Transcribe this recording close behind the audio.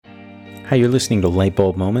Hi, you're listening to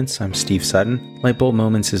Lightbulb Moments. I'm Steve Sutton. Lightbulb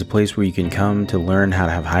Moments is a place where you can come to learn how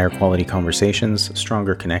to have higher quality conversations,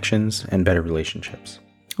 stronger connections, and better relationships.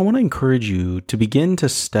 I want to encourage you to begin to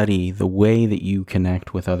study the way that you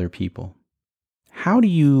connect with other people. How do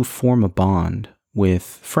you form a bond with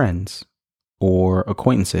friends or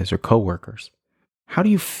acquaintances or coworkers? How do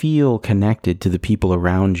you feel connected to the people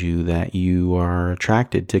around you that you are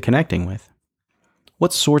attracted to connecting with?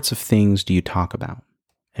 What sorts of things do you talk about?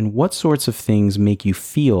 And what sorts of things make you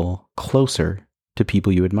feel closer to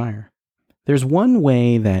people you admire? There's one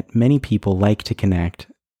way that many people like to connect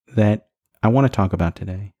that I want to talk about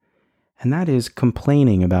today, and that is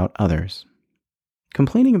complaining about others.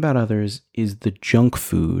 Complaining about others is the junk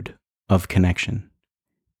food of connection.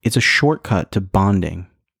 It's a shortcut to bonding.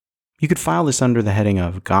 You could file this under the heading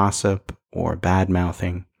of gossip or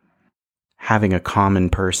bad-mouthing, having a common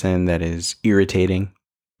person that is irritating,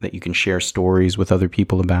 that you can share stories with other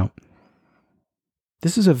people about.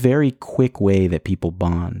 This is a very quick way that people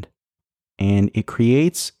bond, and it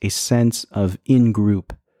creates a sense of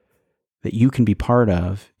in-group that you can be part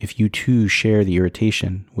of if you too share the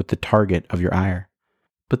irritation with the target of your ire.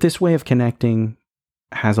 But this way of connecting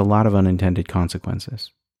has a lot of unintended consequences.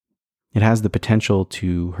 It has the potential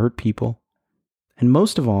to hurt people, and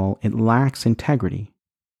most of all, it lacks integrity,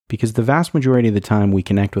 because the vast majority of the time we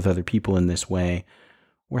connect with other people in this way,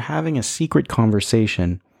 we're having a secret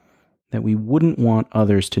conversation that we wouldn't want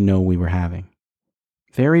others to know we were having.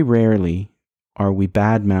 Very rarely are we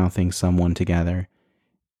bad-mouthing someone together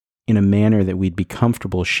in a manner that we'd be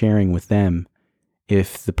comfortable sharing with them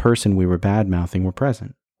if the person we were bad-mouthing were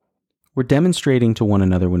present. We're demonstrating to one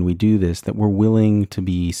another when we do this that we're willing to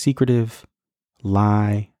be secretive,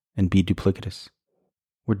 lie, and be duplicitous.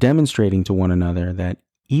 We're demonstrating to one another that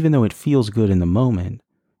even though it feels good in the moment,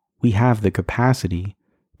 we have the capacity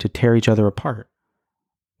to tear each other apart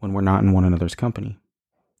when we're not in one another's company.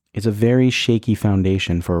 It's a very shaky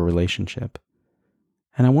foundation for a relationship.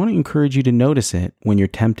 And I want to encourage you to notice it when you're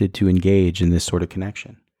tempted to engage in this sort of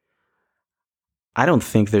connection. I don't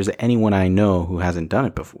think there's anyone I know who hasn't done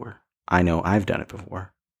it before. I know I've done it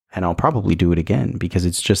before, and I'll probably do it again because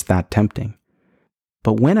it's just that tempting.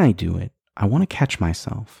 But when I do it, I want to catch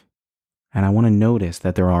myself, and I want to notice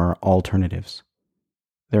that there are alternatives.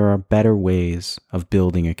 There are better ways of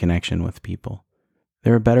building a connection with people.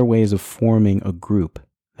 There are better ways of forming a group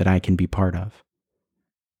that I can be part of.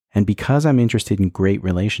 And because I'm interested in great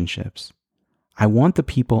relationships, I want the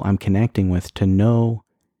people I'm connecting with to know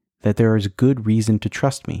that there is good reason to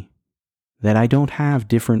trust me, that I don't have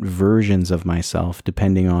different versions of myself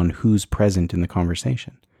depending on who's present in the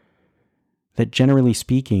conversation, that generally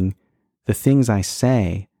speaking, the things I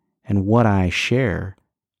say and what I share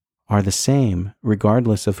are the same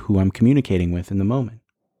regardless of who I'm communicating with in the moment.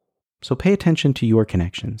 So pay attention to your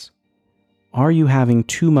connections. Are you having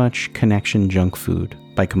too much connection junk food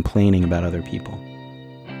by complaining about other people?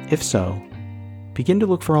 If so, begin to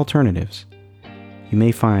look for alternatives. You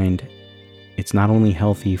may find it's not only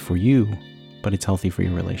healthy for you, but it's healthy for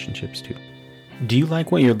your relationships too. Do you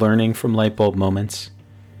like what you're learning from Lightbulb Moments?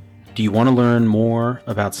 Do you want to learn more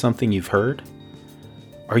about something you've heard?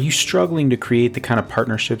 Are you struggling to create the kind of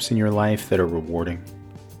partnerships in your life that are rewarding?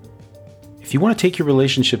 If you want to take your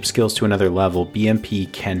relationship skills to another level, BMP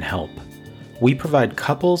can help. We provide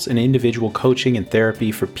couples and individual coaching and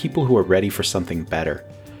therapy for people who are ready for something better.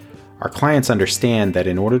 Our clients understand that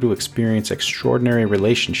in order to experience extraordinary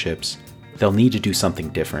relationships, they'll need to do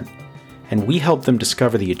something different. And we help them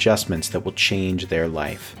discover the adjustments that will change their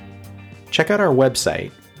life. Check out our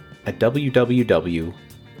website at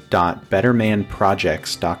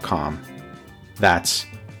www.bettermanprojects.com. That's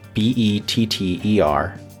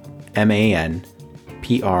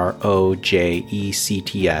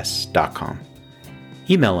BetterManProjects.com.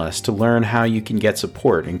 Email us to learn how you can get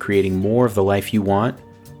support in creating more of the life you want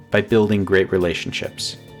by building great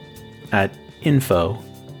relationships at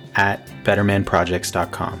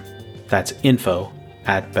info@bettermanprojects.com. That's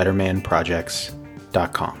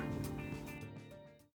info@bettermanprojects.com.